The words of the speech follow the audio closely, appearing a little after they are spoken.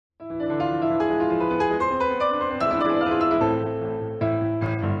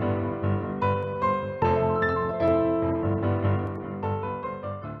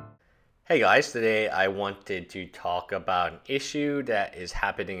Hey guys, today I wanted to talk about an issue that is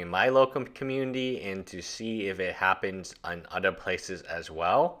happening in my local community and to see if it happens in other places as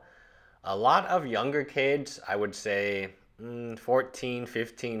well. A lot of younger kids, I would say 14,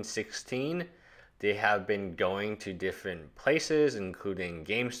 15, 16, they have been going to different places, including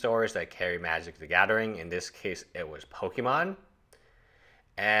game stores that carry Magic the Gathering. In this case, it was Pokemon.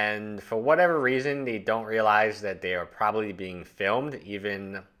 And for whatever reason, they don't realize that they are probably being filmed.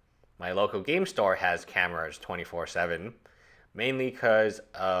 Even my local game store has cameras 24/7, mainly because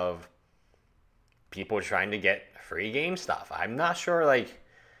of people trying to get free game stuff. I'm not sure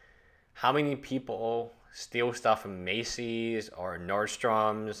how many people steal stuff from Macy's or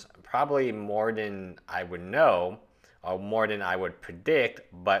Nordstrom's. Probably more than I would know or more than I would predict.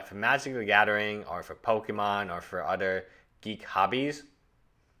 But for Magic the Gathering or for Pokemon or for other geek hobbies,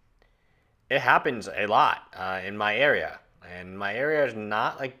 it happens a lot in my area. And my area is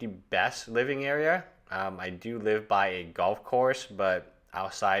not like the best living area. I do live by a golf course, but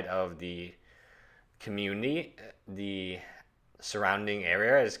outside of the community, the surrounding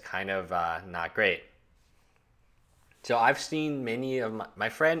area is kind of not great. So I've seen many of my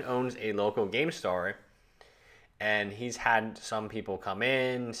friend owns a local game store, and he's had some people come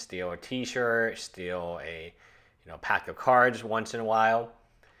in, steal a T-shirt, steal a pack of cards once in a while.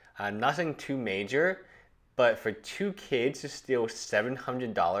 Nothing too major, but for two kids to steal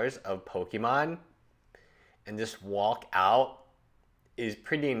 $700 of Pokemon and just walk out is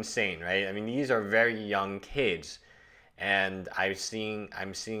pretty insane, right? I mean, these are very young kids, and I'm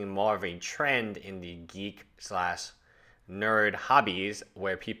seeing more of a trend in the geek slash nerd hobbies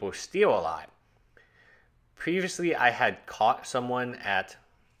where people steal a lot. Previously, I had caught someone at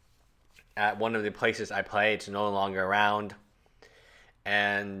one of the places I play. It's no longer around,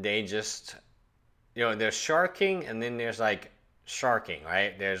 and they just there's sharking, and then there's sharking,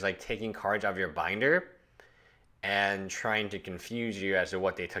 right? There's taking cards out of your binder and trying to confuse you as to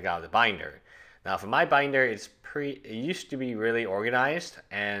what they took out of the binder. Now for my binder, it used to be really organized,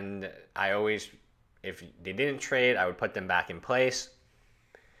 and I always, if they didn't trade, I would put them back in place.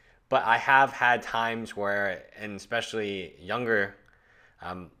 But I have had times where, and especially younger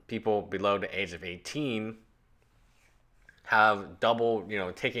people below the age of 18, have double,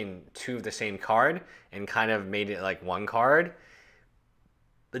 taken two of the same card and kind of made it like one card.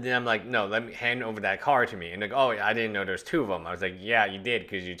 But then I'm like, no, let me hand over that card to me. And oh, I didn't know there's two of them. I was like, yeah, you did,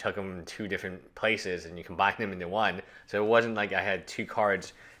 because you took them in two different places and you combined them into one. So it wasn't like I had two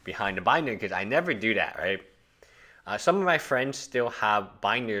cards behind the binder, because I never do that, right? Some of my friends still have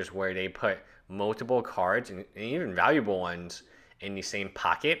binders where they put multiple cards and even valuable ones in the same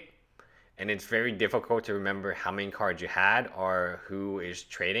pocket. And it's very difficult to remember how many cards you had or who is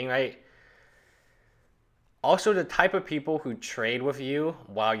trading, right? Also, the type of people who trade with you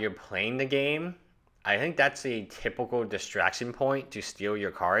while you're playing the game, I think that's a typical distraction point to steal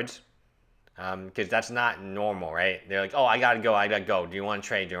your cards. Because that's not normal, right? They're like, oh, I gotta go. Do you want to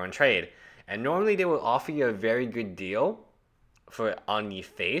trade? Do you want to trade? And normally they will offer you a very good deal on the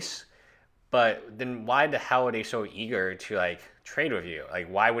face. But then why the hell are they so eager to trade with you?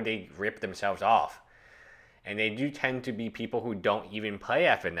 Why would they rip themselves off? And they do tend to be people who don't even play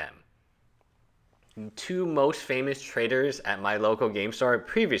FNM. Two most famous traders at my local game store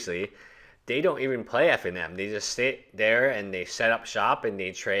previously, they don't even play FNM. They just sit there and they set up shop and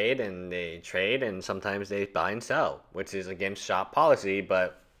they trade and sometimes they buy and sell, which is against shop policy,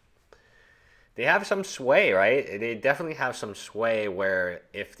 but they have some sway, right? They definitely have some sway where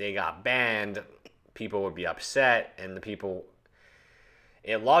if they got banned, people would be upset, and the people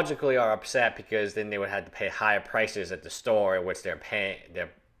logically are upset because then they would have to pay higher prices at the store, which they're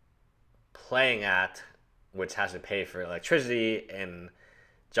playing at, which has to pay for electricity and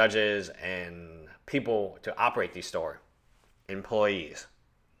judges and people to operate the store, employees.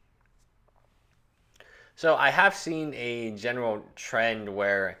 So I have seen a general trend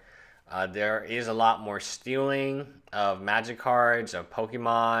where there is a lot more stealing of Magic cards, of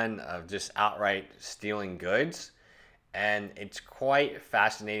Pokemon, of just outright stealing goods. And it's quite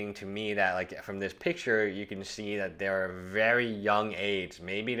fascinating to me that from this picture, you can see that they're very young age.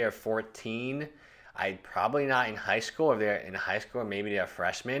 Maybe they're 14. Probably not in high school. If they're in high school, maybe they're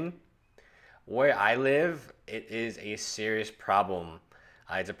freshmen. Where I live, it is a serious problem.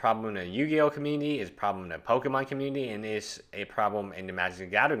 It's a problem in the Yu-Gi-Oh community, it's a problem in the Pokemon community, and it's a problem in the Magic the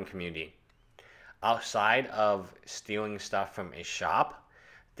Gathering community. Outside of stealing stuff from a shop,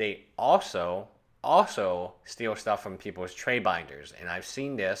 they also steal stuff from people's trade binders. And I've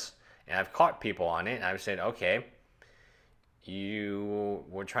seen this, and I've caught people on it, and I've said, okay, you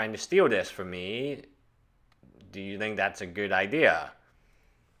were trying to steal this from me. Do you think that's a good idea?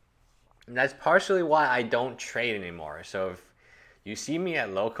 And that's partially why I don't trade anymore. So if you see me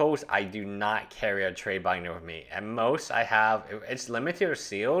at locals, I do not carry a trade binder with me. At most, I have, if it's limited or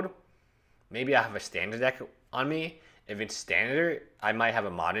sealed, maybe I have a standard deck on me. If it's standard, I might have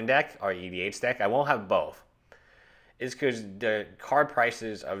a modern deck or EDH deck. I won't have both. It's because the card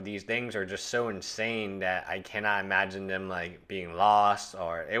prices of these things are just so insane that I cannot imagine them like being lost,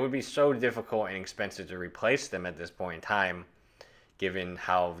 or it would be so difficult and expensive to replace them at this point in time, given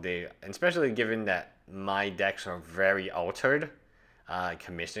how they, especially given that my decks are very altered,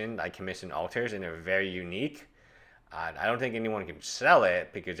 commissioned. I commission alters and they're very unique. I don't think anyone can sell it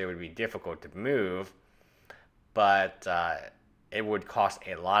because it would be difficult to move, but it would cost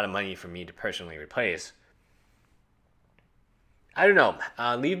a lot of money for me to personally replace. I don't know.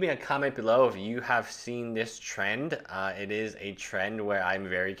 Leave me a comment below if you have seen this trend. It is a trend where I'm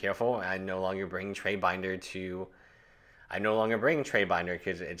very careful. I no longer bring trade binder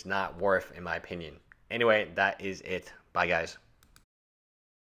because it's not worth, in my opinion. Anyway, that is it. Bye, guys.